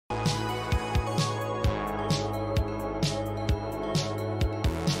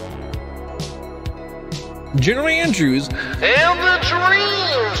Jeremy Andrews, and the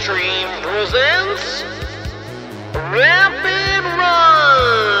Dream Stream presents Rapid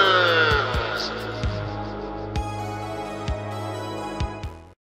Runs!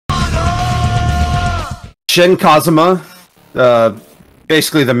 Shin Kazuma,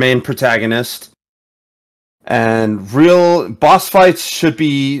 basically the main protagonist. And real boss fights should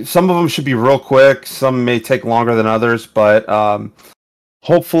be, some of them should be real quick, some may take longer than others, but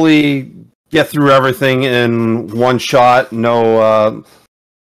hopefully get through everything in one shot. No,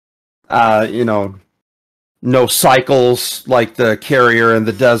 no cycles like the carrier in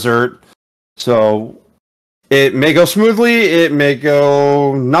the desert. So it may go smoothly, it may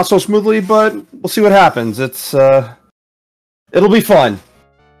go not so smoothly, but we'll see what happens. It'll be fun.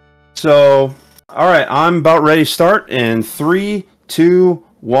 So, all right, I'm about ready to start in 3, 2,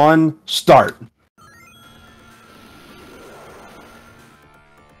 1, start.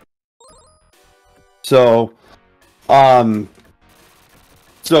 So,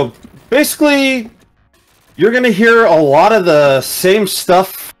 basically, you're gonna hear a lot of the same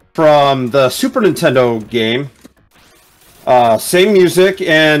stuff from the Super Nintendo game. Same music,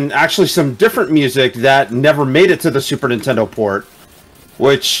 and actually some different music that never made it to the Super Nintendo port.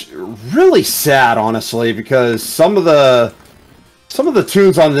 Which, really sad, honestly, because some of the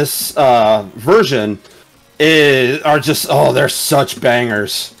tunes on this version are just, oh, they're such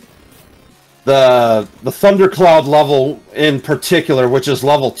bangers. The Thundercloud level in particular, which is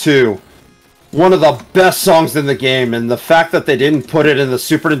level 2, one of the best songs in the game, and the fact that they didn't put it in the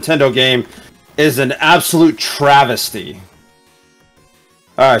Super Nintendo game is an absolute travesty.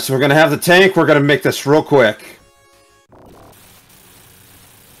 Alright, so we're going to have the tank, we're going to make this real quick.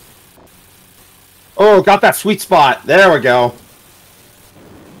 Oh, got that sweet spot. There we go.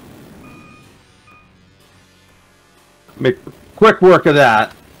 Make quick work of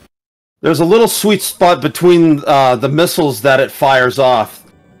that. There's a little sweet spot between the missiles that it fires off.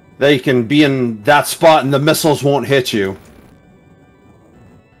 They can be in that spot and the missiles won't hit you.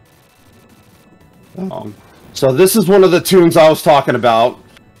 So this is one of the tunes I was talking about.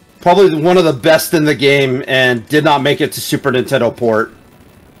 Probably one of the best in the game and did not make it to Super Nintendo port.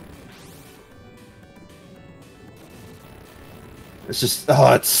 It's just,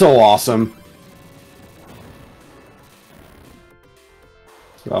 oh, it's so awesome.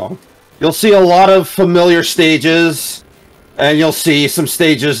 So, you'll see a lot of familiar stages, and you'll see some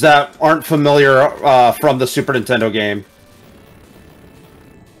stages that aren't familiar from the Super Nintendo game.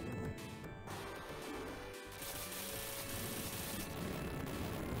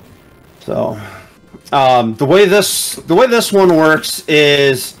 So, the way this one works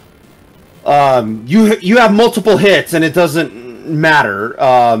is, you have multiple hits, and it doesn't matter.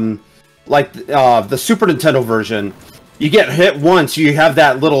 Like the Super Nintendo version, you get hit once, you have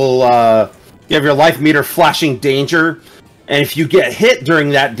that little you have your life meter flashing danger, and if you get hit during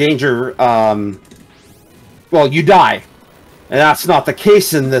that danger, well, you die. And that's not the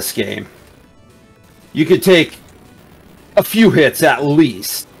case in this game. You could take a few hits at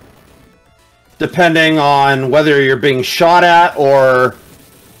least, depending on whether you're being shot at or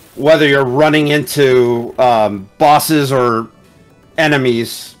whether you're running into bosses or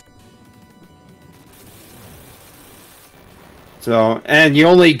enemies. So, and you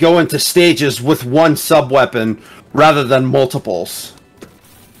only go into stages with one sub-weapon rather than multiples.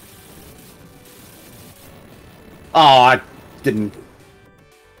 Oh, I didn't.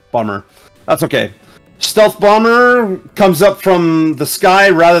 Bummer. That's okay. Stealth Bomber comes up from the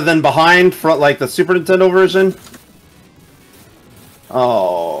sky rather than behind, like the Super Nintendo version.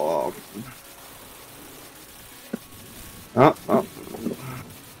 Oh. Oh.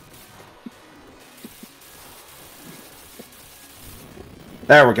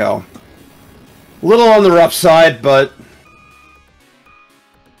 There we go. A little on the rough side, but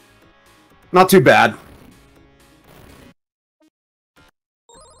not too bad.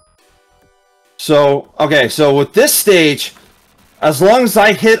 So, okay, so with this stage, as long as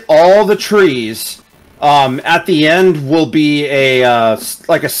I hit all the trees, at the end will be a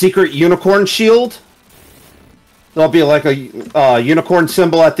like a secret unicorn shield. There'll be like a unicorn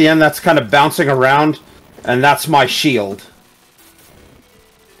symbol at the end that's kind of bouncing around, and that's my shield.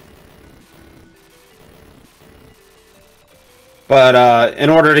 But in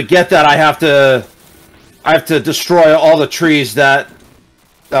order to get that, I have to destroy all the trees that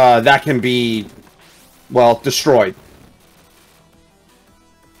that can be, well, destroyed.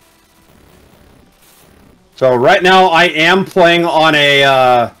 So right now I am playing on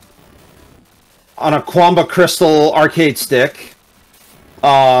a Quamba Crystal arcade stick.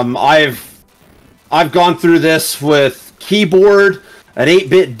 I've gone through this with keyboard, an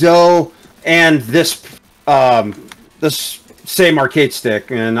 8-bit DOE, and this this same arcade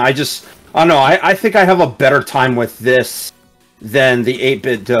stick, and I don't know, I think I have a better time with this than the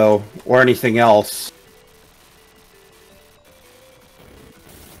 8-bit dough or anything else.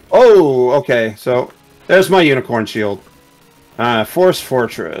 Oh, okay, so there's my unicorn shield. Forest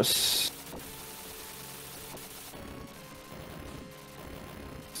Fortress.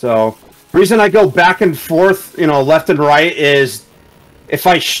 So, reason I go back and forth, you know, left and right is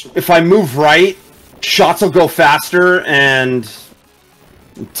if I move right, shots will go faster and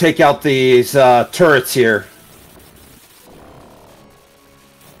take out these turrets here.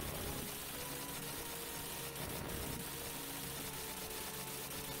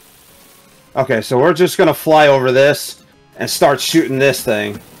 Okay, so we're just gonna fly over this and start shooting this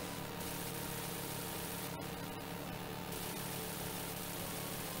thing.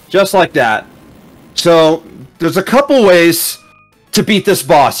 Just like that. So, there's a couple ways to beat this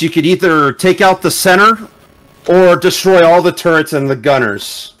boss. You could either take out the center or destroy all the turrets and the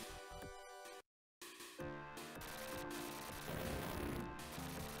gunners.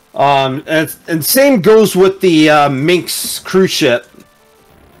 And same goes with the Minx cruise ship.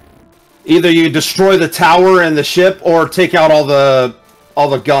 Either you destroy the tower and the ship, or take out all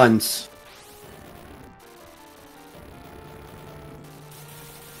the guns.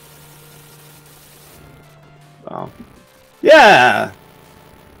 Oh. Yeah.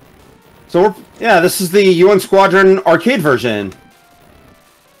 So this is the UN Squadron arcade version.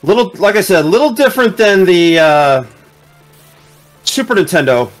 Like I said, a little different than the Super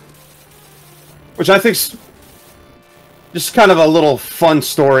Nintendo, which I think's just kind of a little fun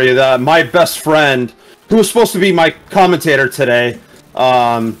story that my best friend, who was supposed to be my commentator today,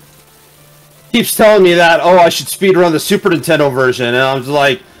 keeps telling me that, oh, I should speedrun the Super Nintendo version, and I'm just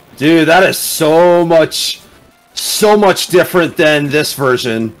like, dude, that is so much different than this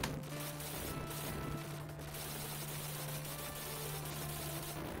version.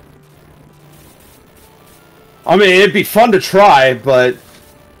 I mean, it'd be fun to try, but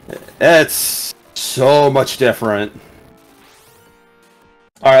it's so much different.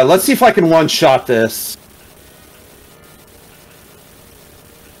 Alright, let's see if I can one-shot this.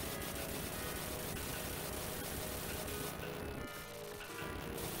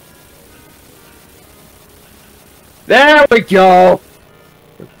 There we go!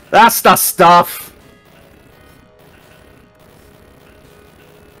 That's the stuff!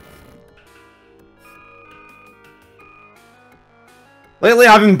 Lately,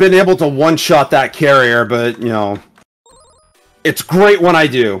 I haven't been able to one-shot that carrier, but, you know, it's great when I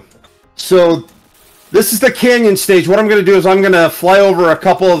do. So, this is the canyon stage. What I'm going to do is I'm going to fly over a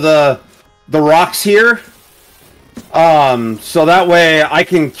couple of the rocks here. So that way I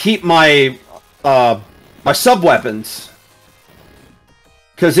can keep my my sub-weapons.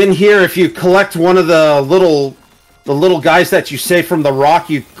 Because in here, if you collect one of the little guys that you save from the rock,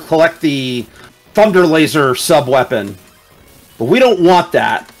 you collect the FUNDRAISER sub-weapon. But we don't want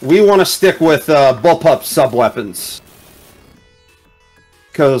that. We want to stick with bullpup sub-weapons.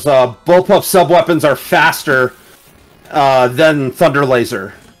 Because bullpup sub-weapons are faster than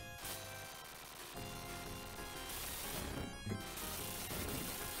FUNDRAISER.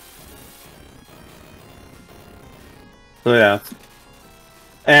 So yeah.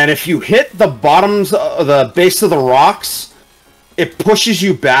 And if you hit the bottoms, the base of the rocks, it pushes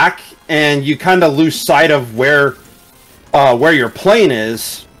you back, and you kind of lose sight of where your plane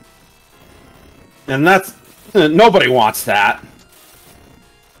is. And that's... nobody wants that.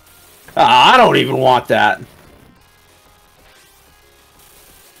 I don't even want that.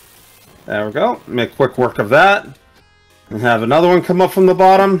 There we go. Make quick work of that. And have another one come up from the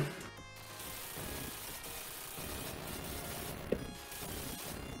bottom.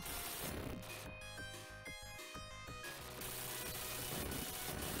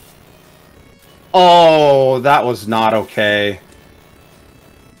 Oh, that was not okay.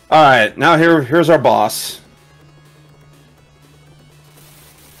 Alright, now here's our boss.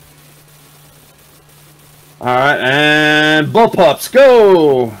 Alright, and bullpups,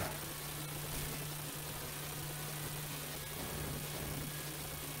 go!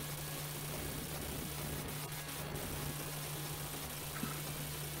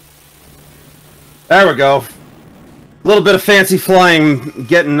 There we go. A little bit of fancy flying,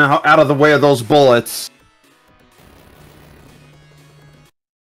 getting out of the way of those bullets.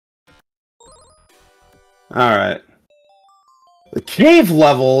 Alright. The cave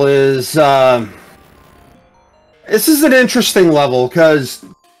level is, this is an interesting level, because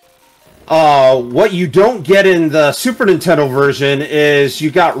what you don't get in the Super Nintendo version is you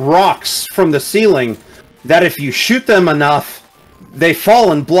got rocks from the ceiling that if you shoot them enough, they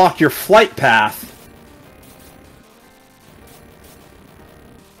fall and block your flight path.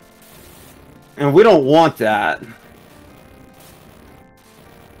 And we don't want that.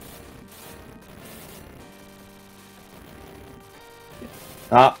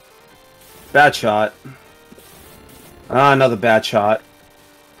 Ah. Bad shot. Ah, another bad shot.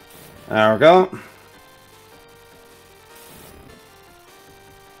 There we go.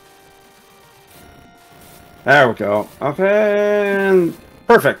 There we go. Okay, and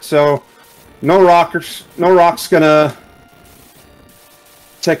perfect. So, no rockers. No rock's gonna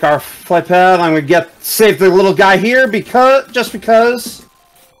take our flight pad. I'm gonna save the little guy here just because.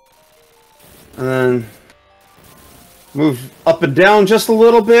 And then move up and down just a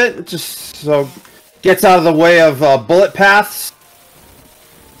little bit, just so gets out of the way of bullet paths.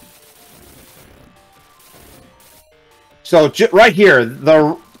 So right here,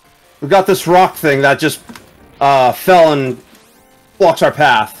 we got this rock thing that just fell and blocks our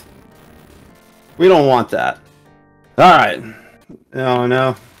path. We don't want that. All right. Oh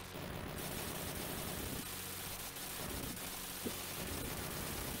no.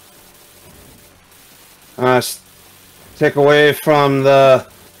 Take away from the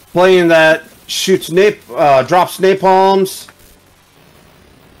plane that shoots drops napalms.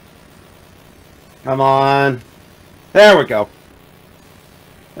 Come on. There we go.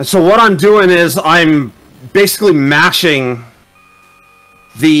 And so what I'm doing is I'm basically mashing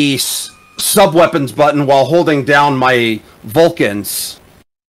the sub-weapons button while holding down my Vulcans.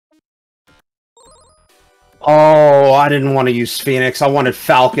 Oh, I didn't want to use Phoenix. I wanted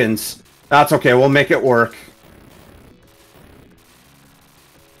Falcons. That's okay. We'll make it work.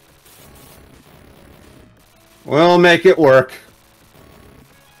 We'll make it work.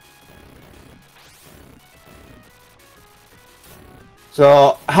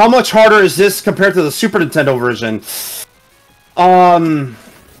 So, how much harder is this compared to the Super Nintendo version?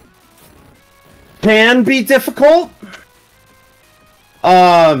 Can be difficult.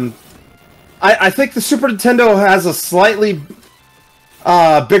 I think the Super Nintendo has a slightly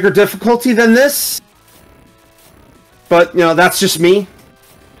bigger difficulty than this. But, you know, that's just me.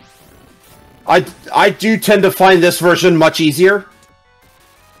 I do tend to find this version much easier.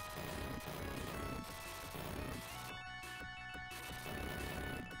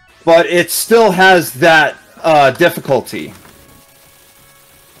 But it still has that difficulty.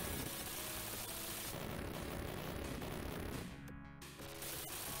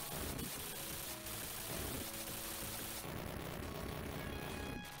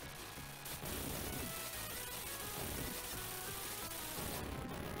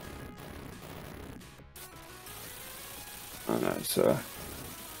 So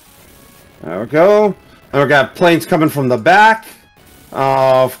there we go. And we got planes coming from the back.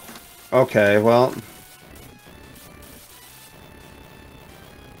 Okay, well,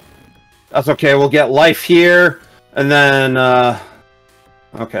 that's okay. We'll get life here, and then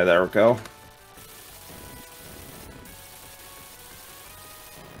okay, there we go.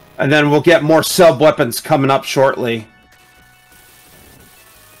 And then we'll get more sub weapons coming up shortly.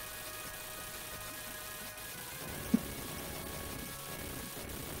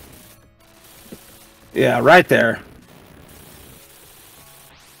 Yeah, right there.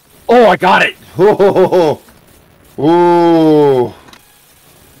 Oh, I got it! Ooh. Ooh.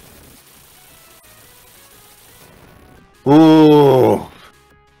 Ooh.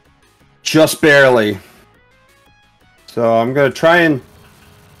 Just barely. So I'm gonna try and...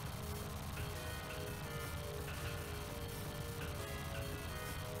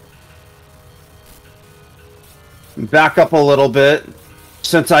 back up a little bit,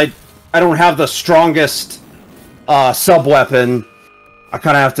 since I don't have the strongest sub-weapon. I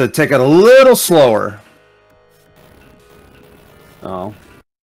kind of have to take it a little slower. Oh.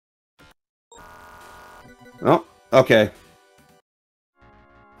 Oh, okay.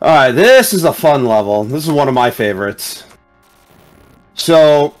 Alright, this is a fun level. This is one of my favorites.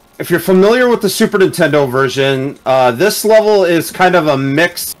 So, if you're familiar with the Super Nintendo version, this level is kind of a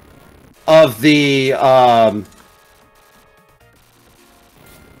mix of the...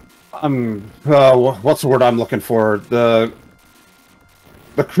 what's the word I'm looking for?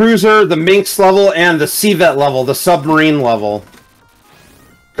 The cruiser, the Minx level, and the Seavet level, the submarine level.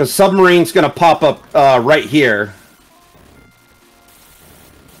 Because submarine's gonna pop up right here.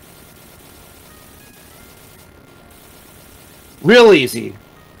 Real easy.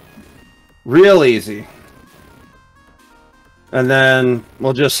 Real easy. And then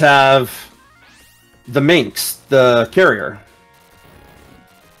we'll just have the Minx, the carrier.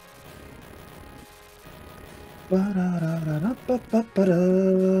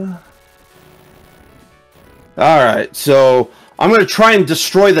 Alright, so I'm going to try and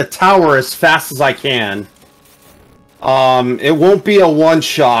destroy the tower as fast as I can. It won't be a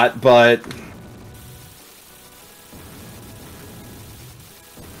one-shot, but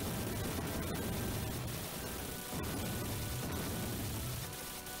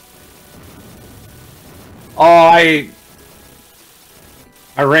Oh, I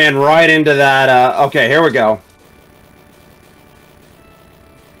ran right into that. Okay, here we go.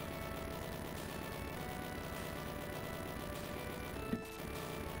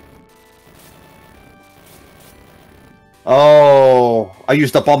 Oh, I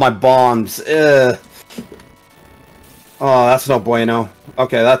used up all my bombs. Ugh. Oh, that's no bueno.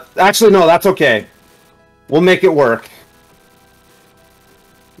 Okay, actually no, that's okay. We'll make it work.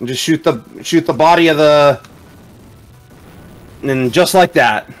 And just shoot the body of the, and just like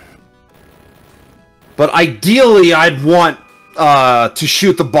that. But ideally, I'd want to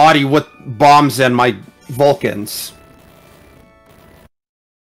shoot the body with bombs and my Vulcans.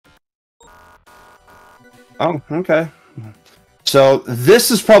 Oh, okay. So this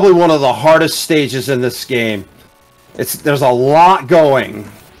is probably one of the hardest stages in this game. There's a lot going.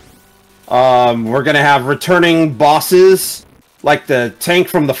 We're gonna have returning bosses, like the tank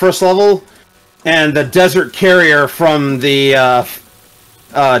from the first level, and the desert carrier from the,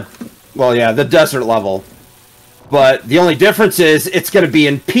 well, yeah, the desert level. But the only difference is it's gonna be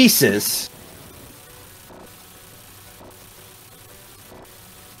in pieces.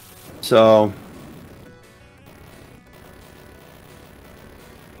 So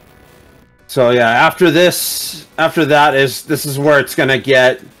yeah, after that this is where it's gonna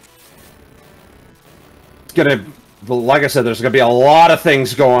get. It's gonna, like I said, there's gonna be a lot of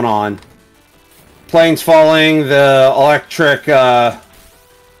things going on. Planes falling, the electric, and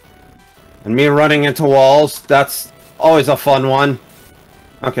me running into walls. That's always a fun one.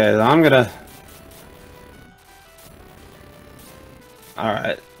 Okay, I'm gonna. All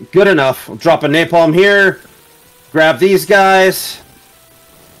right, good enough. We'll drop a napalm here. Grab these guys.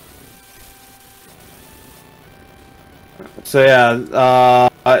 So yeah,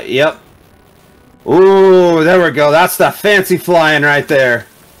 yep. Ooh, there we go. That's the fancy flying right there.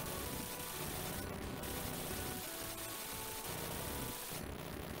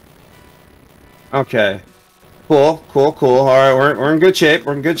 Okay. Cool, cool, cool. All right, we're in good shape.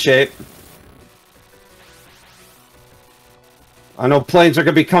 We're in good shape. I know planes are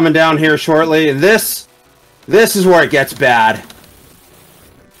gonna be coming down here shortly. This is where it gets bad.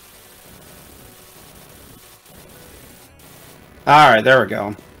 Alright, there we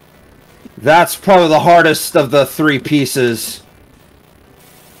go. That's probably the hardest of the three pieces.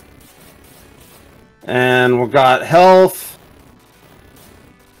 And we've got health.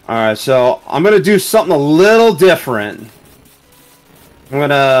 Alright, so I'm going to do something a little different. I'm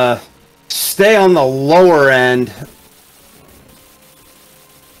going to stay on the lower end.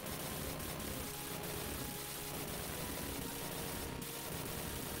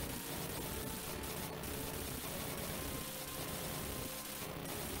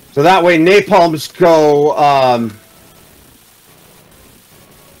 So that way napalms go, I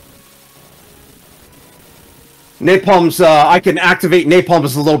can activate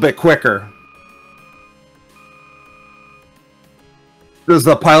napalms a little bit quicker. Does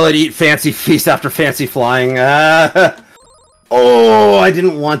the pilot eat fancy feast after fancy flying? Oh, I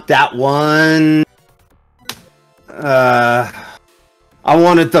didn't want that one. I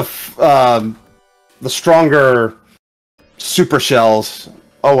wanted the stronger super shells.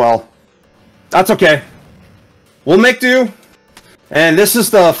 Oh well. That's okay. We'll make do. And this is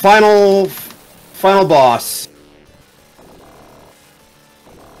the final boss.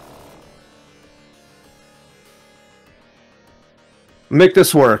 Make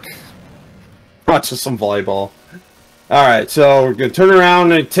this work. Watch some volleyball. Alright, so we're gonna turn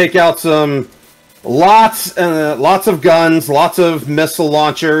around and take out some lots of guns, lots of missile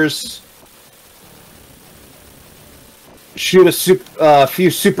launchers. Shoot a few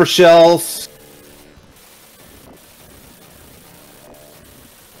super shells.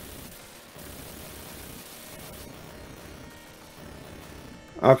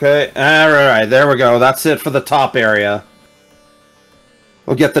 Okay, alright, there we go. That's it for the top area.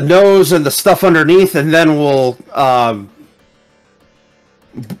 We'll get the nose and the stuff underneath, and then we'll blow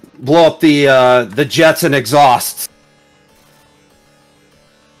up the jets and exhausts.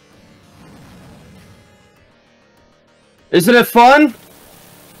 Isn't it fun?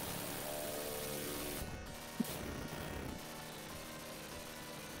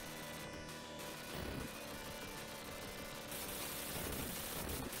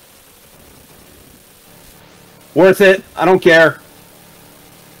 Worth it. I don't care.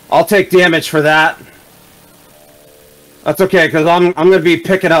 I'll take damage for that. That's okay, because I'm going to be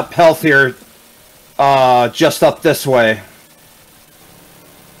picking up health here just up this way.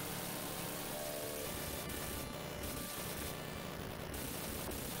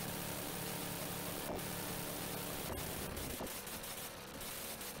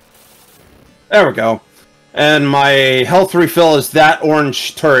 There we go. And my health refill is that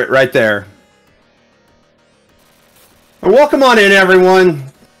orange turret right there. And welcome on in,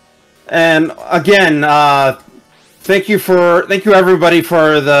 everyone. And again, thank you everybody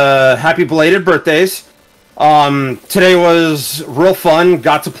for the happy belated birthdays. Today was real fun.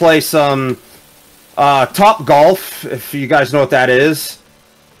 Got to play some Top Golf, if you guys know what that is.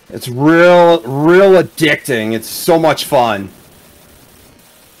 It's real addicting. It's so much fun.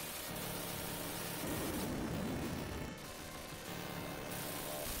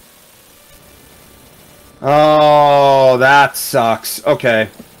 Oh, that sucks. Okay.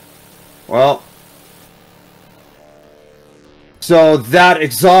 Well, so that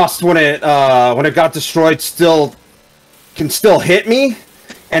exhaust when it got destroyed can still hit me,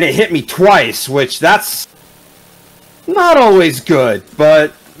 and it hit me twice, which that's not always good,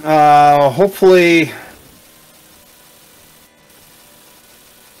 but hopefully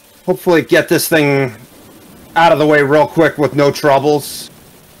get this thing out of the way real quick with no troubles.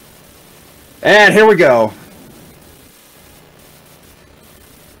 And here we go.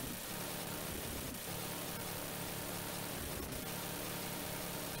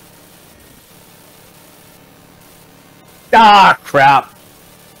 Ah, crap.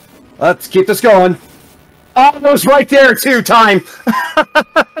 Let's keep this going. Oh, it was right there, too, time.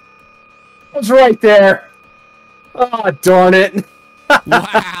 It was right there. Oh, darn it.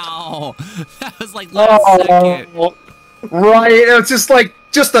 Wow. That was like last second. Right, it was just like,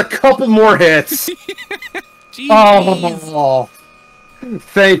 just a couple more hits. Oh,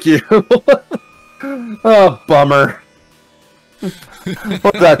 thank you. Oh, bummer.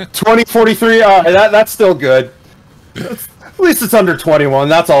 What's that, 2043? All right, that's still good. At least it's under 21.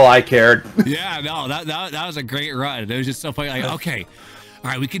 That's all I cared. Yeah, no, that was a great run. It was just so funny. Like, okay,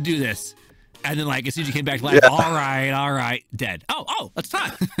 all right, we could do this. And then, like, as soon as you came back to life, yeah. all right, dead. Oh, that's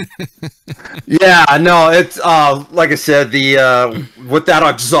time. Yeah, no, it's like I said, the with that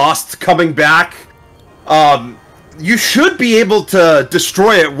exhaust coming back, you should be able to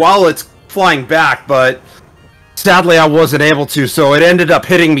destroy it while it's flying back, but sadly I wasn't able to, so it ended up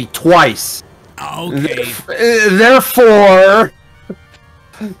hitting me twice. Okay. Therefore,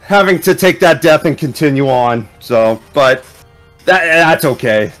 having to take that death and continue on. So, but that's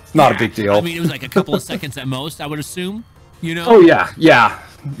okay. It's not a big deal. I mean, it was like a couple of seconds at most, I would assume. You know? Oh yeah.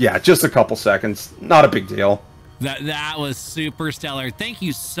 Just a couple seconds. Not a big deal. That was super stellar. Thank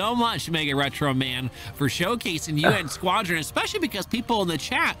you so much, Mega Retro Man, for showcasing you and Squadron, especially because people in the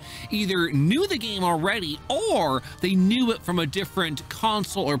chat either knew the game already or they knew it from a different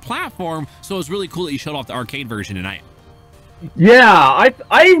console or platform. So it was really cool that you showed off the arcade version tonight. Yeah,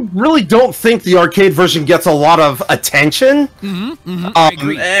 I really don't think the arcade version gets a lot of attention. I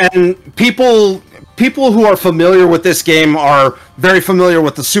agree. And people who are familiar with this game are very familiar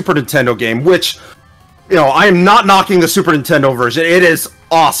with the Super Nintendo game, which, you know, I am not knocking the Super Nintendo version. It is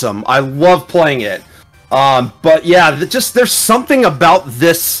awesome. I love playing it. But yeah, there's something about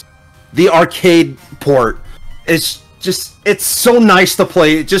the arcade port. It's so nice to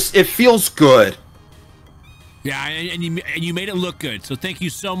play. It feels good. Yeah, and you made it look good. So thank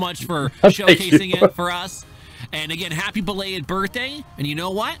you so much for showcasing it for us. And again, happy belated birthday. And you know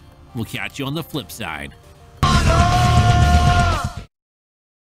what? We'll catch you on the flip side.